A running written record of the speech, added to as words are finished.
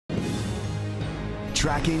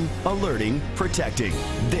Tracking, alerting, protecting.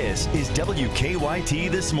 This is WKYT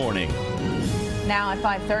This Morning. Now at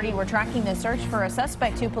 5:30, we're tracking the search for a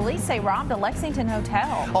suspect who police say robbed a Lexington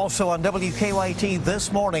hotel. Also on WKYT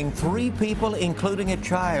this morning, 3 people, including a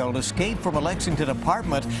child, escaped from a Lexington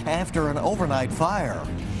apartment after an overnight fire.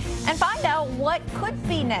 And find out what could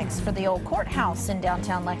be next for the old courthouse in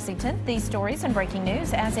downtown Lexington. These stories and breaking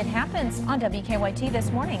news as it happens on WKYT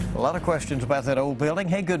This Morning. A lot of questions about that old building.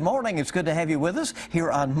 Hey, good morning. It's good to have you with us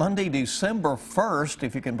here on Monday, December 1st,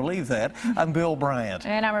 if you can believe that. I'm Bill Bryant.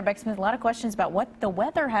 And I'm Rebecca Smith. A lot of questions about what the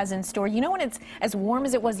weather has in store. You know, when it's as warm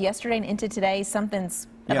as it was yesterday and into today, something's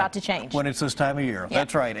about to change. When it's this time of year.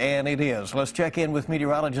 That's right, and it is. Let's check in with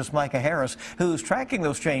meteorologist Micah Harris, who's tracking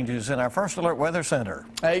those changes in our First Alert Weather Center.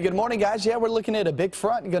 Hey, good morning, guys. Yeah, we're looking at a big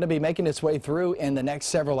front going to be making its way through in the next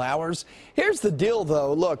several hours. Here's the deal,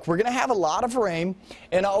 though. Look, we're going to have a lot of rain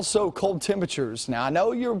and also cold temperatures. Now, I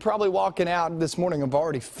know you're probably walking out this morning. I've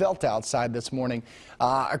already felt outside this morning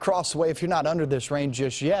across the way. If you're not under this rain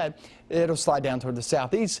just yet, it'll slide down toward the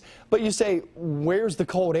southeast. But you say, where's the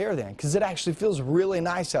cold air then? Because it actually feels really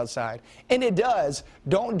nice outside. And it does.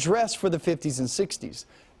 Don't dress for the 50s and 60s.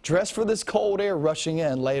 Dress for this cold air rushing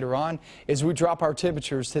in later on as we drop our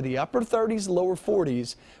temperatures to the upper 30s, lower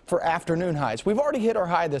 40s for afternoon highs. We've already hit our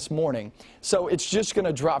high this morning, so it's just going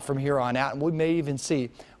to drop from here on out, and we may even see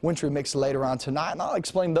wintry mix later on tonight, and I'll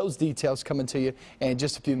explain those details coming to you in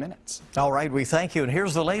just a few minutes. All right, we thank you, and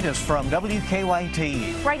here's the latest from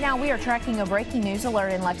WKYT. Right now, we are tracking a breaking news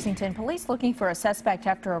alert in Lexington. Police looking for a suspect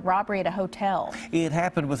after a robbery at a hotel. It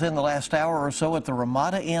happened within the last hour or so at the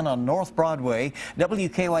Ramada Inn on North Broadway.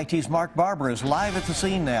 WKYT's Mark Barber is live at the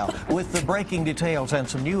scene now with the breaking details and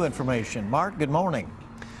some new information. Mark, good morning.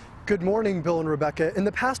 Good morning, Bill and Rebecca. In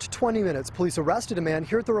the past 20 minutes, police arrested a man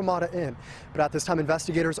here at the Ramada Inn. But at this time,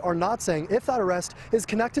 investigators are not saying if that arrest is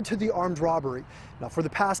connected to the armed robbery. Now, for the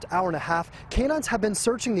past hour and a half, canines have been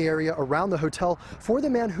searching the area around the hotel for the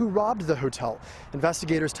man who robbed the hotel.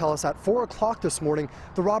 Investigators tell us at 4 o'clock this morning,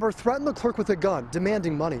 the robber threatened the clerk with a gun,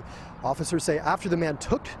 demanding money. Officers say after the man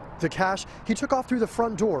took the cash, he took off through the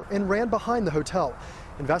front door and ran behind the hotel.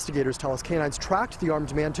 Investigators tell us canines tracked the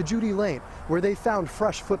armed man to Judy Lane, where they found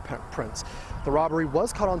fresh footprints. The robbery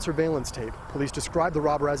was caught on surveillance tape. Police described the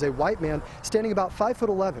robber as a white man standing about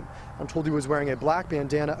 5'11". I'm told he was wearing a black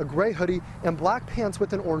bandana, a gray hoodie, and black pants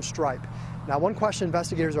with an orange stripe. Now, one question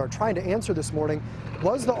investigators are trying to answer this morning,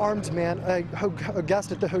 was the armed man a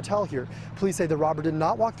guest at the hotel here? Police say the robber did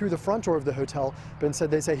not walk through the front door of the hotel, but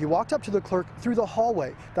instead they say he walked up to the clerk through the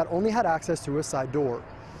hallway that only had access through a side door.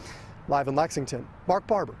 Live in Lexington, Mark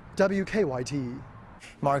Barber, WKYT.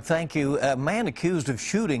 Mark, thank you. A man accused of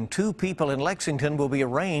shooting 2 people in Lexington will be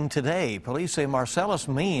arraigned today. Police say Marcellus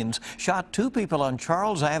Means shot 2 people on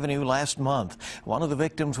Charles Avenue last month. One of the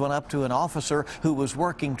victims went up to an officer who was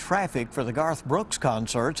working traffic for the Garth Brooks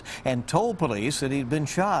concerts and told police that he'd been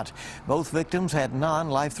shot. Both victims had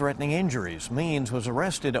non-life-threatening injuries. Means was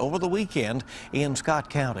arrested over the weekend in Scott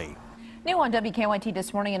County. New on WKYT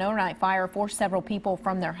this morning, an overnight fire forced several people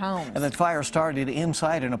from their homes. And that fire started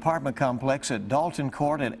inside an apartment complex at Dalton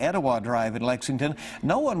Court at Etowah Drive in Lexington.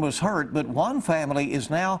 No one was hurt, but one family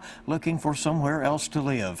is now looking for somewhere else to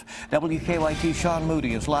live. WKYT Sean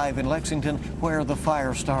Moody is live in Lexington where the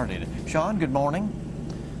fire started. Sean, good morning.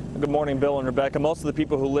 Good morning, Bill and Rebecca. Most of the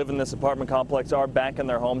people who live in this apartment complex are back in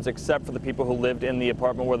their homes, except for the people who lived in the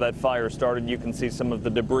apartment where that fire started. You can see some of the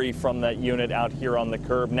debris from that unit out here on the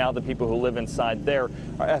curb. Now the people who live inside there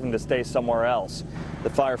are having to stay somewhere else. The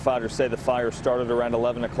firefighters say the fire started around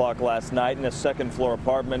 11 o'clock last night in a second-floor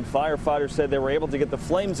apartment. Firefighters said they were able to get the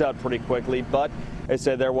flames out pretty quickly, but they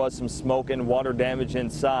said there was some smoke and water damage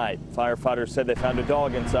inside. Firefighters said they found a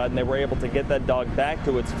dog inside, and they were able to get that dog back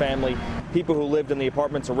to its family. People who lived in the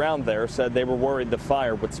apartments around there said they were worried the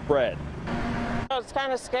fire would spread. It's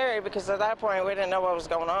kind of scary because at that point we didn't know what was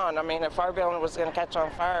going on. I mean, if our building was going to catch on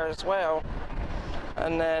fire as well,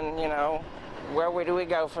 and then, you know, where do we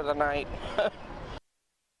go for the night?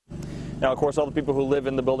 Now, of course, all the people who live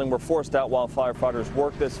in the building were forced out while firefighters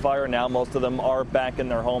worked this fire. Now, most of them are back in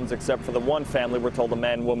their homes, except for the one family. We're told a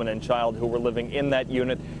man, woman, and child who were living in that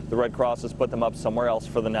unit. The Red Cross has put them up somewhere else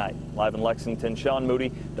for the night. Live in Lexington, Sean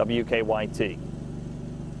Moody, WKYT.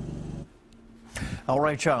 All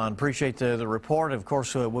right, John, appreciate the report. Of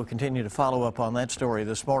course, we'll continue to follow up on that story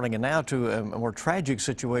this morning. And now to a more tragic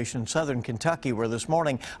situation in southern Kentucky, where this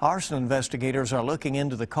morning arson investigators are looking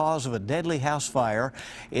into the cause of a deadly house fire.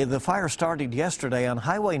 The fire started yesterday on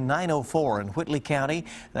Highway 904 in Whitley County.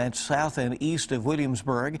 That's south and east of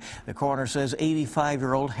Williamsburg. The coroner says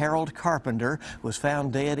 85-year-old Harold Carpenter was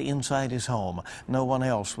found dead inside his home. No one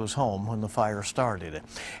else was home when the fire started.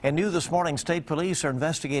 And new this morning, state police are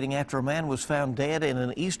investigating after a man was found dead in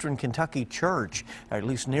an eastern Kentucky church, or at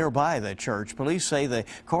least nearby that church. Police say the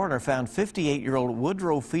coroner found 58-year-old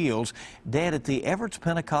Woodrow Fields dead at the Everett's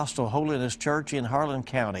Pentecostal Holiness Church in Harlan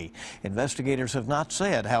County. Investigators have not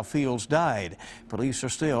said how Fields died. Police are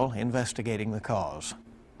still investigating the cause.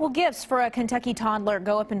 Well, gifts for a Kentucky toddler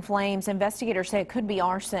go up in flames. Investigators say it could be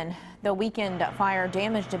arson. The weekend fire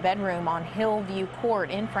damaged a bedroom on Hillview Court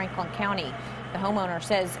in Franklin County. The homeowner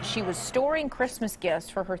says she was storing Christmas gifts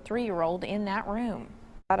for her 3-year-old in that room.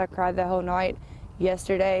 I cried the whole night.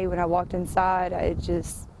 Yesterday when I walked inside, I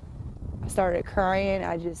started crying.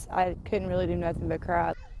 I couldn't really do nothing but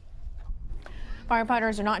cry.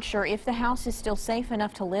 Firefighters are not sure if the house is still safe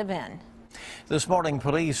enough to live in. This morning,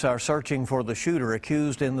 police are searching for the shooter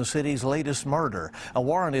accused in the city's latest murder. A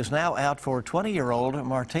warrant is now out for 20-year-old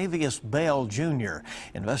Martavius Bell, Jr.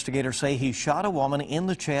 Investigators say he shot a woman in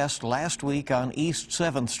the chest last week on East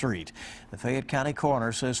 7th Street. The Fayette County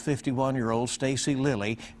coroner says 51-year-old Stacy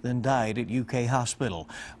Lilly then died at UK Hospital.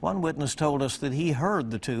 One witness told us that he heard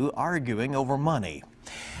the two arguing over money.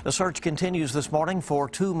 The search continues this morning for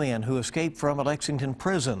 2 men who escaped from a Lexington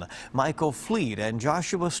prison. Michael Fleet and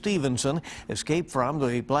Joshua Stevenson escaped from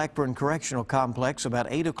the Blackburn Correctional Complex about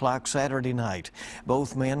 8 o'clock Saturday night.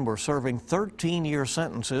 Both men were serving 13-year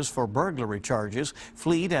sentences for burglary charges,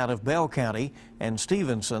 Fleet out of Bell County and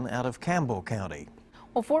Stevenson out of Campbell County.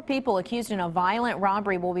 Well, 4 people accused in a violent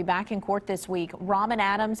robbery will be back in court this week. Robin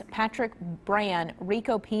Adams, Patrick Brand,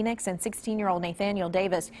 Rico Penix, and 16-year-old Nathaniel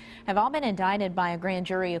Davis have all been indicted by a grand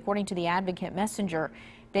jury, according to the Advocate Messenger.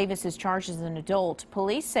 Davis is charged as an adult.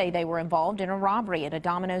 Police say they were involved in a robbery at a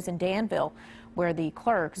Domino's in Danville, where the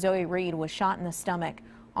clerk, Zoe Reed, was shot in the stomach.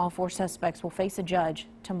 All 4 suspects will face a judge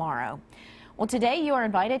tomorrow. Well, today you are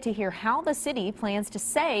invited to hear how the city plans to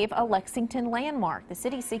save a Lexington landmark. The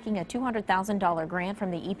city is seeking a $200,000 grant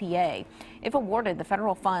from the EPA. If awarded, the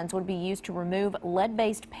federal funds would be used to remove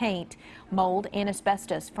lead-based paint, mold, and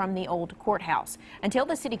asbestos from the old courthouse. Until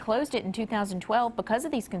the city closed it in 2012 because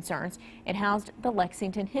of these concerns, it housed the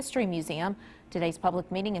Lexington History Museum. Today's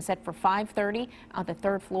public meeting is set for 5:30 on the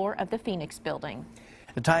 3rd floor of the Phoenix building.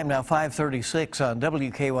 The time now 5:36 on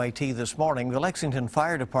WKYT this morning. The Lexington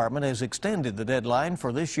Fire Department has extended the deadline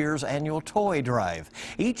for this year's annual toy drive.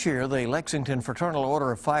 Each year, the Lexington Fraternal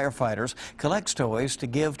Order of Firefighters collects toys to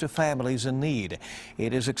give to families in need.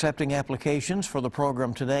 It is accepting applications for the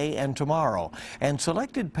program today and tomorrow, and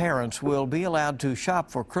selected parents will be allowed to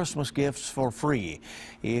shop for Christmas gifts for free.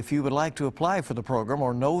 If you would like to apply for the program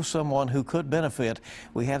or know someone who could benefit,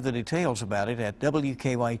 we have the details about it at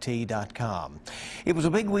WKYT.com. It was a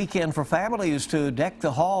big weekend for families to deck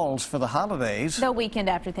the halls for the holidays. The weekend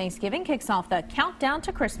after Thanksgiving kicks off the countdown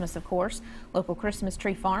to Christmas, of course. Local Christmas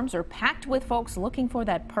tree farms are packed with folks looking for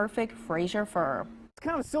that perfect Fraser fir. It's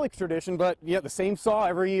kind of a silly tradition, but yeah, the same saw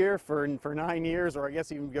every year for 9 years, or I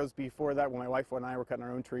guess even goes before that when my wife and I were cutting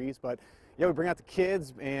our own trees. But yeah, we bring out the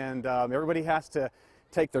kids, and everybody has to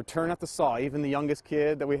take their turn at the saw, even the youngest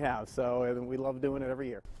kid that we have. So we love doing it every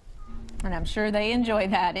year. And I'm sure they enjoy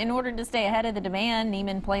that. In order to stay ahead of the demand,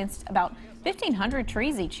 Neiman plants about 1,500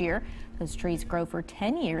 trees each year. Those trees grow for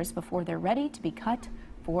 10 years before they're ready to be cut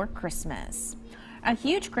for Christmas. A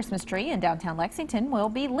huge Christmas tree in downtown Lexington will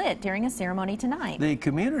be lit during a ceremony tonight. The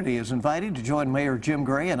community is invited to join Mayor Jim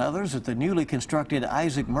Gray and others at the newly constructed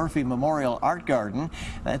Isaac Murphy Memorial Art Garden.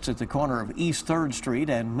 That's at the corner of East 3rd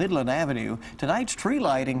Street and Midland Avenue. Tonight's tree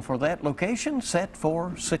lighting for that location set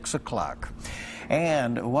for 6 o'clock.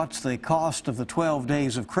 And what's the cost of the 12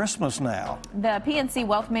 days of Christmas now? The PNC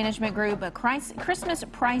Wealth Management Group Christmas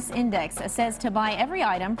Price Index says to buy every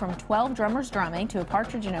item from 12 drummers drumming to a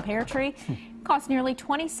partridge in a pear tree costs nearly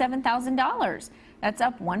 $27,000. That's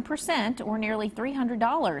up 1% or nearly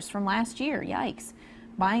 $300 from last year. Yikes.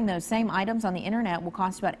 Buying those same items on the internet will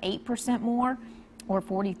cost about 8% more or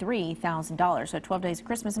 $43,000. So 12 days of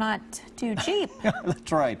Christmas, not too cheap.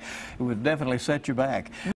 That's right. It would definitely set you back.